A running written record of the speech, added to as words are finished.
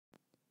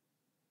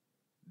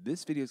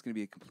This video is going to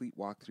be a complete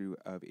walkthrough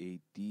of a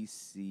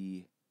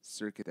DC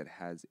circuit that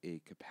has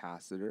a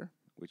capacitor,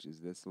 which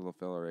is this little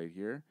fellow right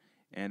here,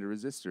 and a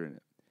resistor in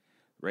it.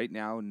 Right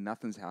now,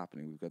 nothing's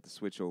happening. We've got the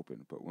switch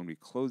open, but when we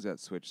close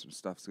that switch, some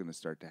stuff's going to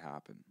start to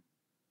happen.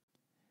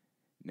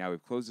 Now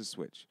we've closed the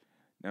switch.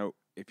 Now,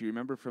 if you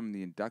remember from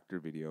the inductor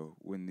video,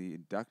 when the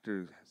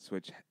inductor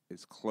switch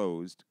is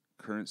closed,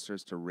 current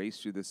starts to race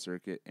through the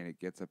circuit and it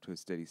gets up to a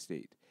steady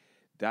state.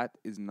 That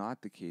is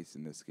not the case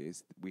in this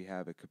case. We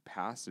have a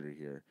capacitor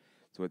here.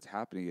 So what's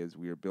happening is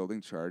we are building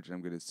charge, and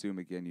I'm going to assume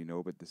again you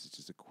know, but this is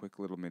just a quick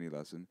little mini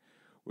lesson.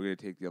 We're going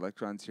to take the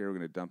electrons here, we're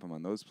going to dump them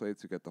on those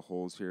plates, we've got the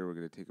holes here, we're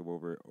going to take them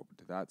over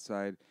to that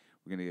side.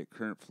 We're going to get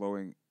current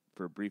flowing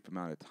for a brief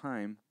amount of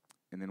time,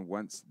 and then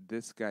once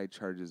this guy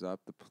charges up,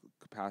 the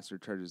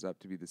capacitor charges up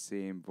to be the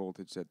same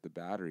voltage that the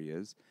battery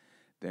is,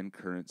 then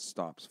current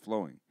stops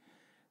flowing.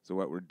 So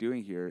what we're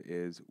doing here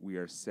is we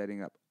are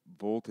setting up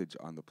voltage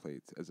on the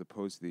plates as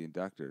opposed to the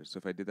inductor. So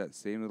if I did that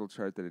same little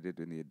chart that I did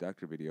in the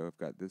inductor video, I've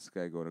got this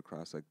guy going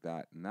across like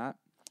that and that.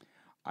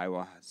 I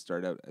will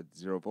start out at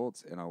 0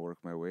 volts and I'll work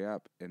my way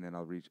up, and then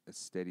I'll reach a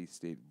steady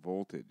state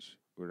voltage.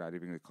 We're not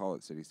even going to call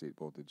it steady state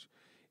voltage.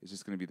 It's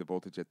just going to be the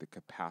voltage at the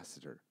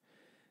capacitor.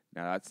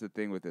 Now that's the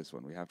thing with this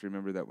one. We have to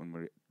remember that when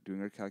we're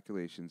doing our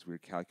calculations, we're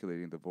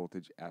calculating the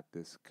voltage at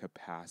this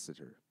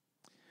capacitor.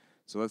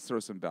 So let's throw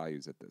some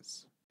values at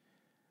this.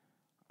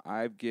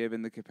 I've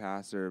given the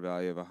capacitor a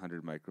value of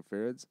 100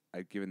 microfarads.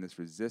 I've given this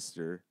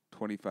resistor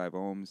 25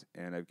 ohms,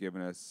 and I've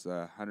given us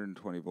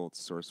 120 volts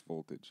source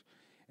voltage.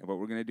 And what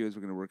we're going to do is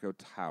we're going to work out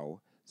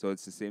tau. So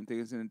it's the same thing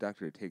as an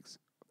inductor. It takes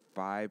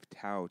 5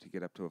 tau to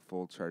get up to a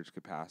full charge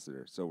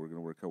capacitor. So we're going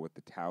to work out what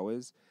the tau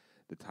is,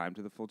 the time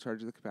to the full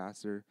charge of the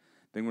capacitor.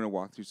 Then we're going to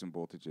walk through some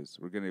voltages.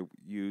 We're going to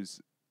use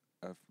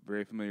a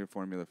very familiar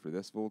formula for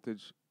this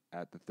voltage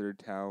at the third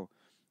tau.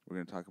 We're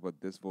going to talk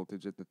about this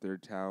voltage at the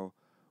third tau.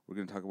 We're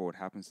going to talk about what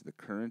happens to the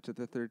current at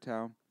the third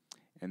tau.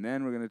 And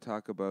then we're going to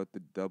talk about the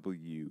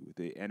W,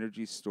 the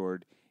energy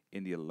stored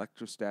in the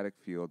electrostatic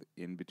field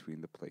in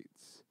between the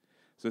plates.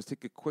 So let's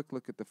take a quick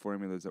look at the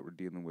formulas that we're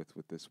dealing with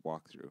this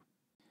walkthrough.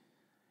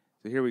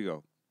 So here we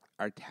go.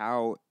 Our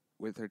tau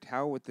with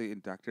the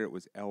inductor, it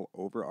was L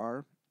over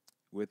R.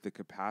 With the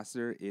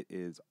capacitor, it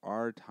is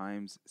R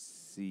times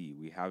C.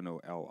 We have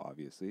no L,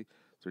 obviously.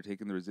 So we're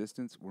taking the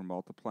resistance, we're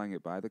multiplying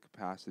it by the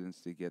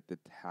capacitance to get the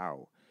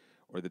tau,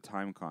 or the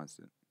time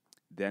constant.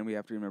 Then we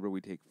have to remember we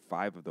take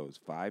 5 of those.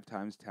 5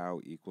 times tau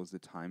equals the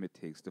time it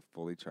takes to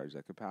fully charge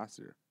that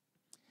capacitor.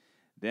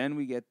 Then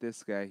we get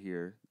this guy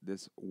here,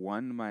 this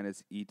 1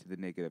 minus e to the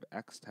negative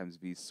x times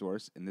v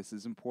source, and this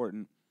is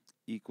important,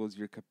 equals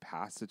your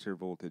capacitor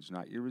voltage,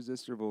 not your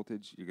resistor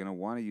voltage. You're going to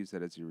want to use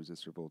that as your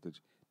resistor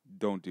voltage.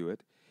 Don't do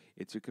it.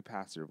 It's your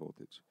capacitor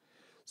voltage.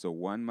 So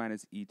 1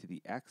 minus e to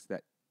the x,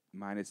 that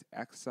minus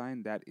x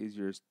sign, that is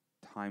your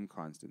time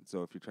constant.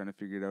 So if you're trying to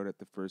figure it out at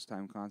the first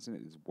time constant,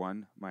 it is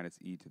 1 minus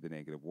e to the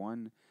negative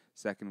 1.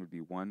 Second would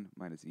be 1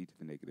 minus e to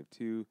the negative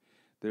 2.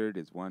 Third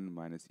is 1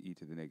 minus e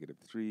to the negative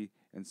 3,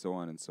 and so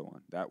on and so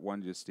on. That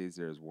 1 just stays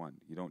there as 1.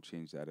 You don't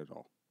change that at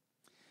all.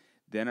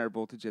 Then our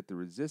voltage at the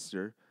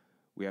resistor,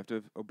 we have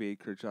to obey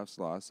Kirchhoff's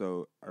law.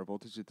 So our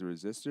voltage at the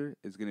resistor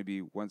is going to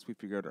be, once we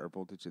figure out our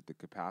voltage at the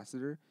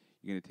capacitor,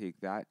 you're going to take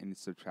that and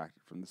subtract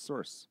it from the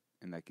source,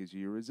 and that gives you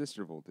your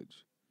resistor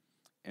voltage.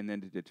 And then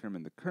to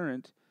determine the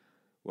current,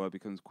 well, it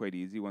becomes quite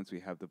easy. Once we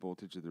have the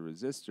voltage of the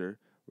resistor,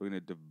 we're going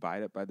to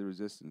divide it by the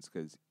resistance,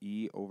 because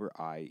E over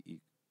R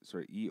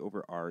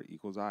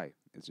equals I.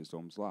 It's just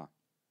Ohm's law.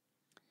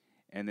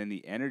 And then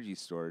the energy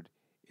stored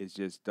is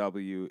just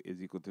W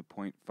is equal to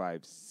 0.5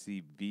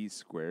 CV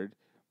squared,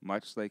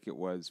 much like it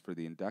was for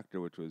the inductor,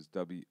 which was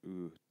W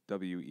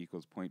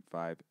equals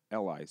 0.5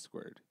 Li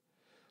squared.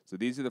 So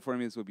these are the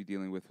formulas we'll be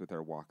dealing with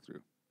our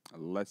walkthrough.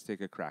 Let's take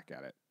a crack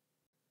at it.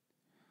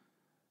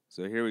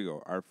 So here we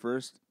go. Our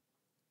first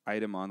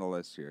item on the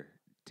list here,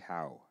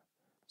 tau.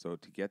 So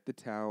to get the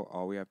tau,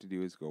 all we have to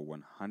do is go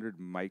 100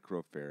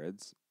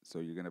 microfarads. So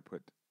you're going to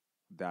put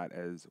that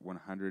as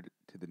 100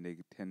 to the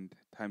negative 10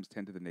 times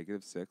 10 to the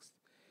negative 6th. And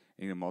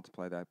you're going to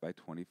multiply that by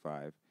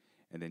 25.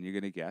 And then you're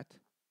going to get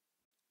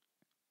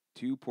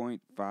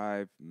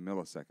 2.5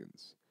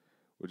 milliseconds,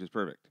 which is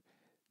perfect.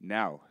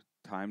 Now,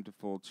 time to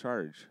full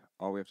charge.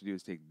 All we have to do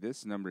is take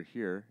this number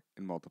here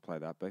and multiply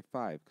that by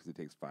 5, because it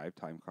takes 5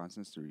 time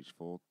constants to reach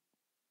full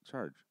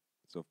charge.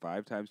 So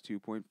 5 times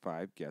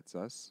 2.5 gets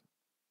us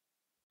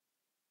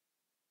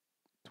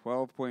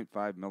 12.5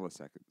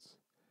 milliseconds.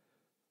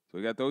 So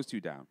we got those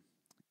two down.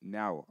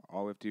 Now,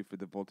 all we have to do for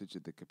the voltage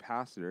of the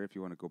capacitor, if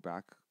you want to go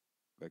back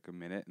like a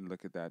minute and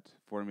look at that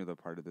formula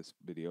part of this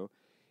video,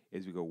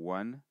 is we go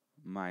 1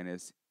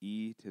 minus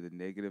e to the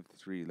negative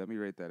 3. Let me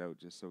write that out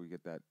just so we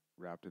get that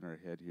wrapped in our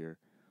head here.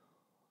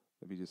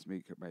 Let me just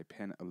make my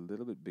pen a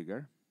little bit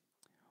bigger.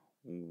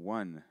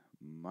 1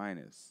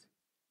 minus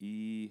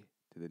e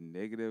to the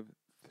negative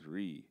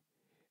 3.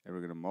 And we're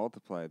going to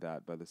multiply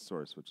that by the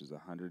source, which is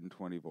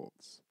 120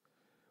 volts.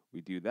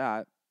 We do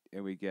that,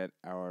 and we get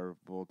our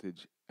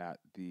voltage at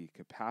the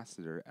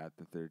capacitor at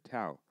the third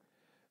tau.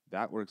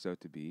 That works out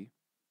to be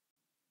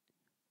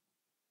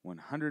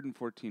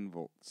 114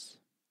 volts.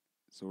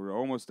 So we're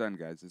almost done,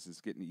 guys. This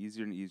is getting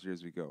easier and easier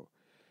as we go.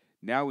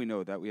 Now we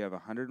know that we have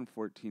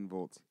 114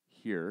 volts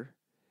here.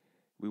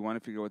 We want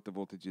to figure out what the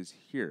voltage is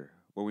here.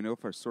 Well, we know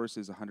if our source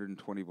is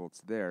 120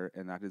 volts there,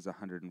 and that is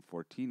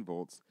 114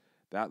 volts,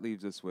 that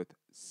leaves us with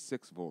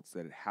 6 volts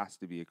that it has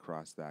to be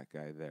across that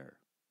guy there.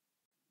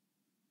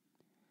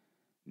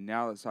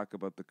 Now let's talk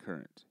about the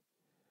current.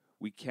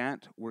 We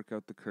can't work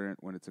out the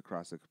current when it's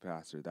across a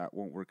capacitor. That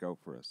won't work out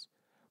for us.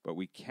 But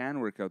we can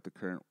work out the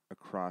current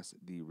across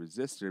the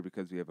resistor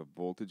because we have a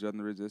voltage on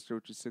the resistor,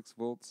 which is 6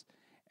 volts,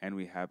 and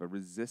we have a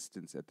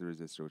resistance at the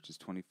resistor, which is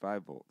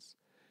 25 volts.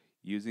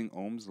 Using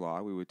Ohm's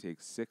law, we would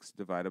take 6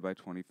 divided by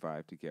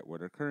 25 to get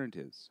what our current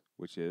is,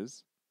 which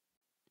is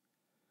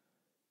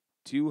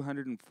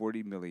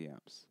 240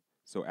 milliamps.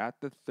 So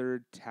at the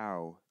third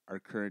tau, our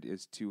current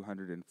is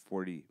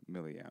 240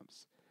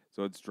 milliamps.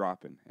 So it's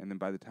dropping. And then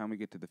by the time we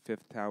get to the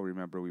 5th tau,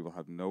 remember, we will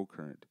have no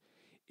current.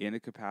 In a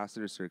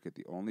capacitor circuit,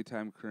 the only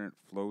time current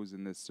flows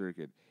in this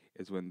circuit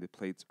is when the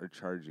plates are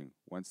charging.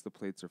 Once the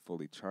plates are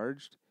fully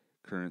charged,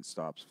 current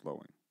stops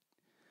flowing.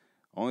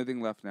 Only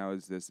thing left now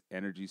is this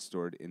energy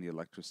stored in the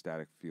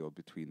electrostatic field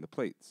between the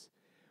plates.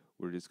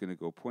 We're just going to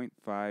go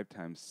 0.5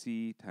 times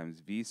C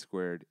times V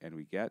squared, and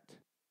we get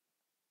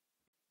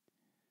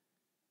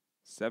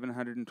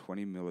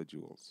 720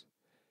 millijoules.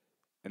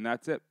 And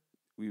that's it.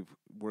 We've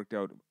worked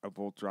out a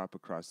volt drop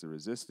across the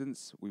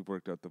resistance, we've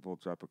worked out the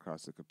volt drop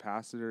across the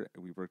capacitor,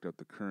 and we've worked out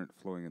the current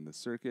flowing in the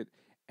circuit,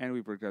 and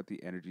we've worked out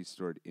the energy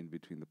stored in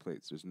between the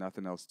plates. There's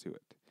nothing else to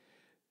it.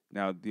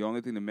 Now, the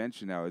only thing to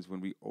mention now is when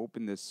we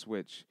open this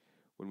switch,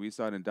 when we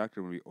saw an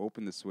inductor, when we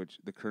opened the switch,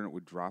 the current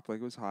would drop like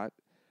it was hot.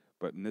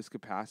 But in this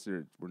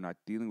capacitor, we're not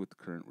dealing with the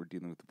current, we're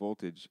dealing with the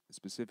voltage.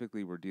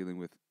 Specifically, we're dealing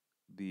with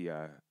the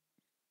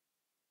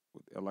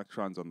with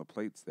electrons on the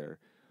plates there.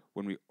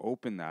 When we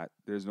open that,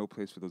 there's no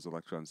place for those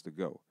electrons to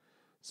go.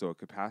 So a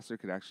capacitor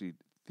could actually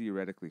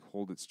theoretically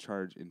hold its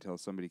charge until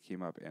somebody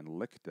came up and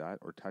licked that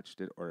or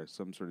touched it, or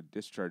some sort of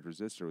discharge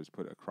resistor was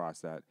put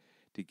across that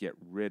to get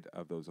rid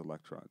of those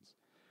electrons.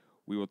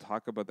 We will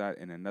talk about that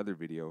in another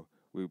video.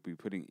 We'll be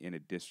putting in a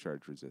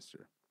discharge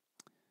resistor.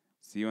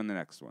 See you on the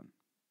next one.